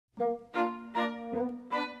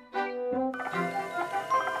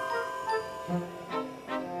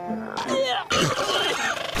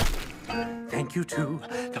Thank you to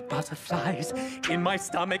the butterflies in my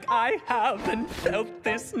stomach. I haven't felt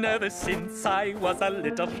this nervous since I was a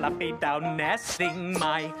little fluffy down nesting.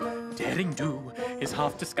 My daring do is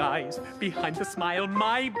half disguise behind the smile.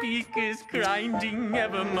 My beak is grinding,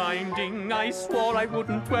 ever minding. I swore I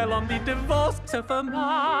wouldn't dwell on the divorce, so for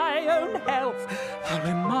my own health, I'll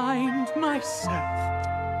remind myself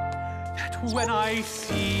that when I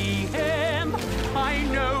see him, I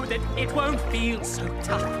know that it won't feel so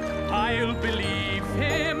tough. I'll believe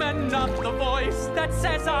him and not the voice that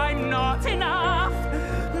says I'm not enough.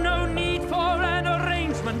 No need for an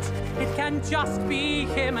arrangement, it can just be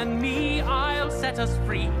him and me. I'll set us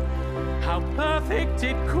free. How perfect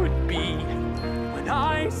it could be when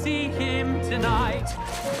I see him tonight.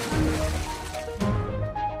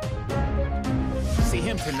 See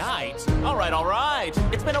him tonight? All right.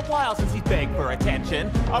 It's been a while since he begged for attention.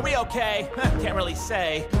 Are we okay? Can't really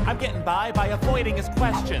say. I'm getting by avoiding his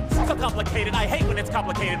questions. So complicated, I hate when it's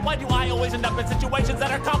complicated. Why do I always end up in situations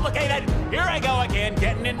that are complicated? Here I go again,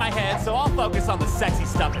 getting in my head, so I'll focus on the sexy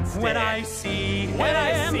stuff instead. When I see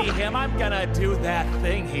him, I'm gonna do that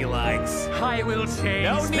thing he likes. I will change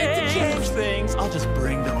No need to change things. I'll just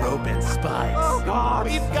bring the rope and spikes. Oh, God.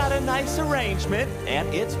 We've got a nice arrangement, and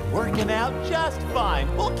it's working out just fine.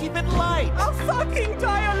 We'll keep it light. I'll fucking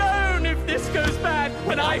die alone if this goes bad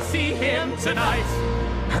when I see him tonight.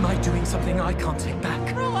 Am I doing something I can't take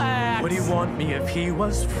back? Relax. Would he want me if he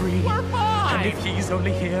was free? We're fine. And if he's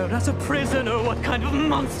only here as a prisoner, what kind of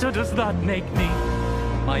monster does that make me?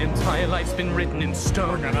 My entire life's been written in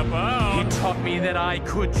stone. He taught me that I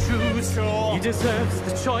could choose. Cool. He deserves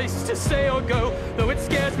the choice to stay or go, though it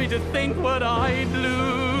scares me to think what I'd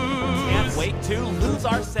lose. Can't wait to lose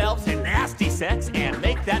ourselves in nasty sex and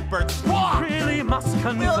make that bird squawk. Really must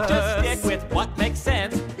converse. We'll just stick with what makes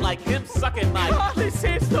sense, like him sucking my... Oh, this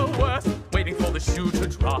is the worst. Waiting for the shoe to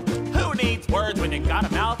drop. Who needs words when you got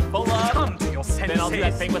a mouth full of... Come to your senses. Then I'll do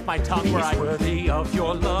that thing with my tongue where He's worthy of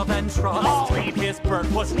your love and trust. I'll leave his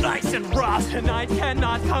bird was nice and rough. Tonight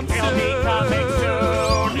cannot come soon. He'll be coming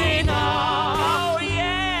soon enough. Oh,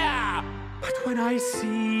 yeah! But when I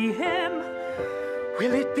see him,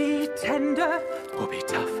 will it be tender or be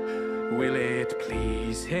tough? Will it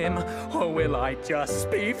please him, or will I just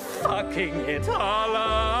be fucking it all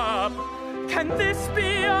up? Can this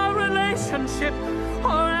be a relationship,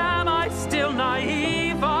 or am I still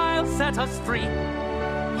naive? I'll set us free,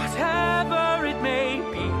 whatever it may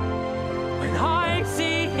be.